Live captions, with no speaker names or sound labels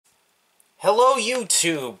Hello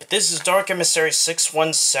YouTube, this is Dark Emissary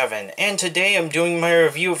 617, and today I'm doing my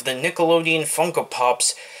review of the Nickelodeon Funko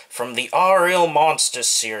Pops from the Aaahh Real Monsters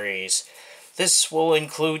series. This will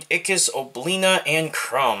include Ickis, Oblina, and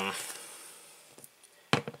Krumm.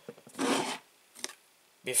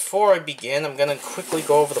 Before I begin, I'm going to quickly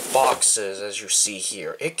go over the boxes as you see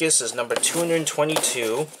here. Ickis is number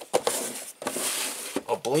 222,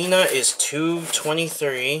 Oblina is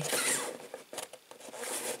 223,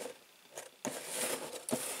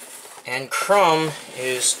 and Krumm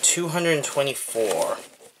is 224.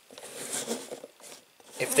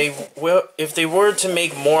 If they were to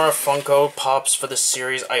make more Funko Pops for the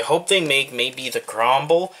series, I hope they make maybe the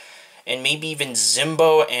Gromble, and maybe even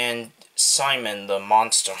Zimbo and Simon the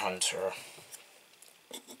Monster Hunter.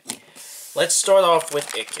 Let's start off with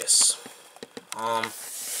Ickis.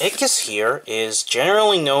 Ickis here is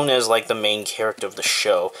generally known as like the main character of the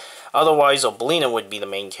show. Otherwise, Oblina would be the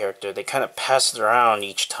main character. They kind of pass it around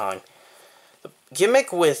each time. The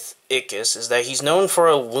gimmick with Ickis is that he's known for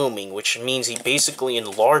a looming, which means he basically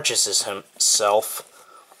enlarges himself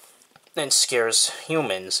and scares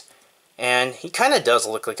humans. And he kind of does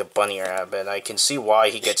look like a bunny rabbit. I can see why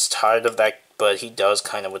he gets tired of that, but he does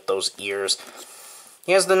kind of with those ears.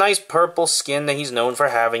 He has the nice purple skin that he's known for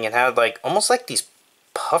having, and had like almost like these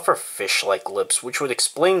puffer fish-like lips, which would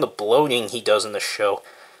explain the bloating he does in the show.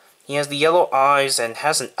 He has the yellow eyes and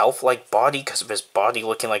has an elf-like body because of his body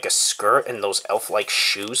looking like a skirt and those elf-like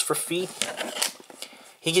shoes for feet.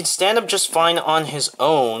 He can stand up just fine on his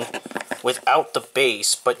own without the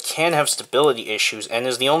base, but can have stability issues and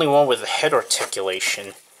is the only one with head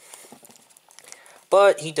articulation.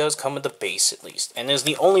 But he does come with the base at least, and is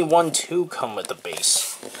the only one to come with the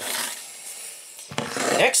base.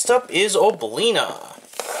 Next up is Oblina.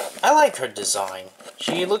 I like her design.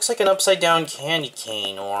 She looks like an upside-down candy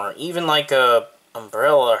cane, or even like a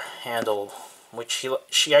umbrella handle, which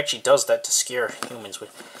she actually does that to scare humans with.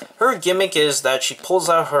 Her gimmick is that she pulls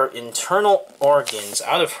out her internal organs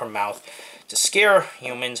out of her mouth to scare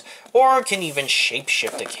humans, or can even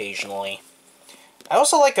shapeshift occasionally. I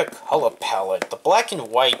also like a color palette. The black and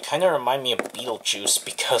white kind of remind me of Beetlejuice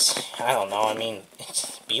because, I don't know, I mean,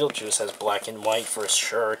 Beetlejuice has black and white for his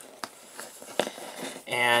shirt.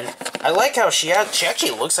 And I like how she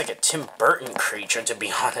actually looks like a Tim Burton creature, to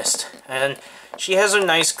be honest. And she has her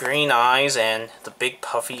nice green eyes and the big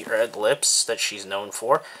puffy red lips that she's known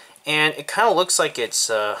for. And it kind of looks like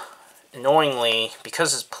it's, annoyingly,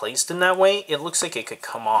 because it's placed in that way, it looks like it could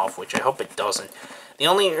come off, which I hope it doesn't. The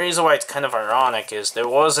only reason why it's kind of ironic is there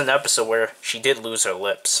was an episode where she did lose her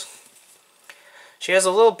lips. She has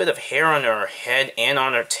a little bit of hair on her head and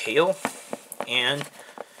on her tail, and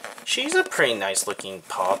she's a pretty nice looking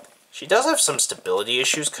pop. She does have some stability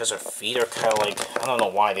issues because her feet are kind of like, I don't know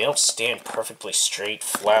why, they don't stand perfectly straight,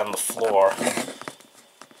 flat on the floor.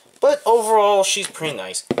 But overall, she's pretty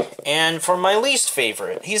nice. And for my least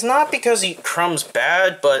favorite, he's not because Krumm's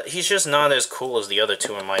bad, but he's just not as cool as the other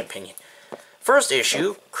two in my opinion. First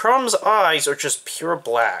issue, Krumm's eyes are just pure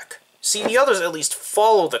black. See, the others at least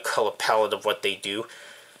follow the color palette of what they do.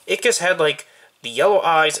 Ickis had like the yellow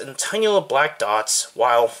eyes and tiny little black dots,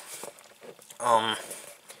 while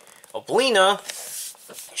Oblina,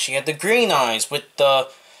 she had the green eyes with the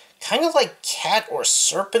kind of like cat or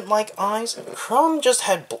serpent-like eyes. Krumm just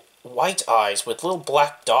had white eyes with little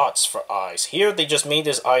black dots for eyes. Here they just made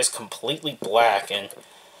his eyes completely black, and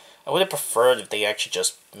I would have preferred if they actually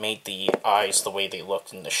just made the eyes the way they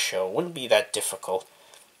looked in the show. It wouldn't be that difficult.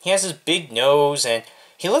 He has his big nose, and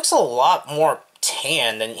he looks a lot more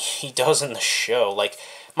tan than he does in the show. Like,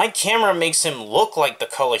 my camera makes him look like the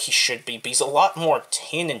color he should be, but he's a lot more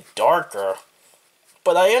tan and darker.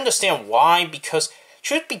 But I understand why, because,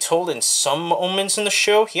 truth be told, in some moments in the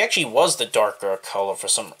show, he actually was the darker color for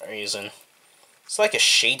some reason. It's like a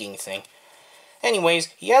shading thing. Anyways,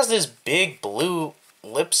 he has this big blue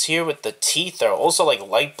lips here with the teeth that are also like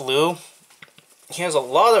light blue. He has a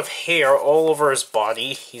lot of hair all over his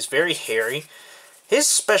body. He's very hairy. His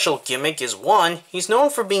special gimmick is, one, he's known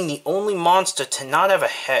for being the only monster to not have a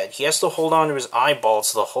head. He has to hold on to his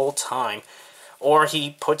eyeballs the whole time, or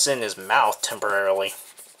he puts it in his mouth temporarily.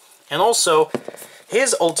 And also,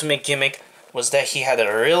 his ultimate gimmick was that he had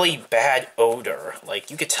a really bad odor. Like,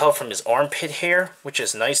 you could tell from his armpit hair, which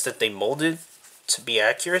is nice that they molded to be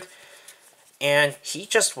accurate. And he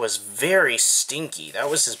just was very stinky. That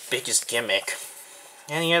was his biggest gimmick.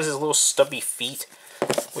 And he has his little stubby feet,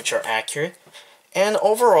 which are accurate. And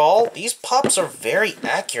overall, these pops are very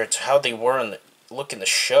accurate to how they were in the look in the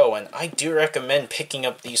show, and I do recommend picking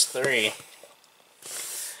up these three.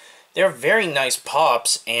 They're very nice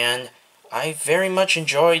pops, and I very much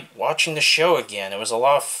enjoyed watching the show again. It was a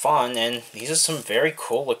lot of fun, and these are some very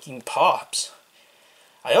cool looking pops.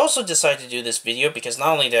 I also decided to do this video because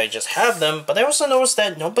not only did I just have them, but I also noticed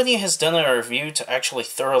that nobody has done a review to actually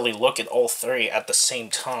thoroughly look at all three at the same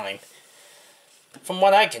time, from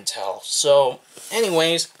what I can tell. So,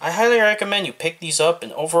 anyways, I highly recommend you pick these up,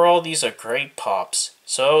 and overall, these are great pops.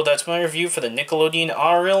 So, that's my review for the Nickelodeon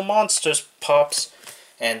Aaahh Real Monsters pops,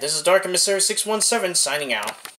 and this is Dark and Mysterious 617 signing out.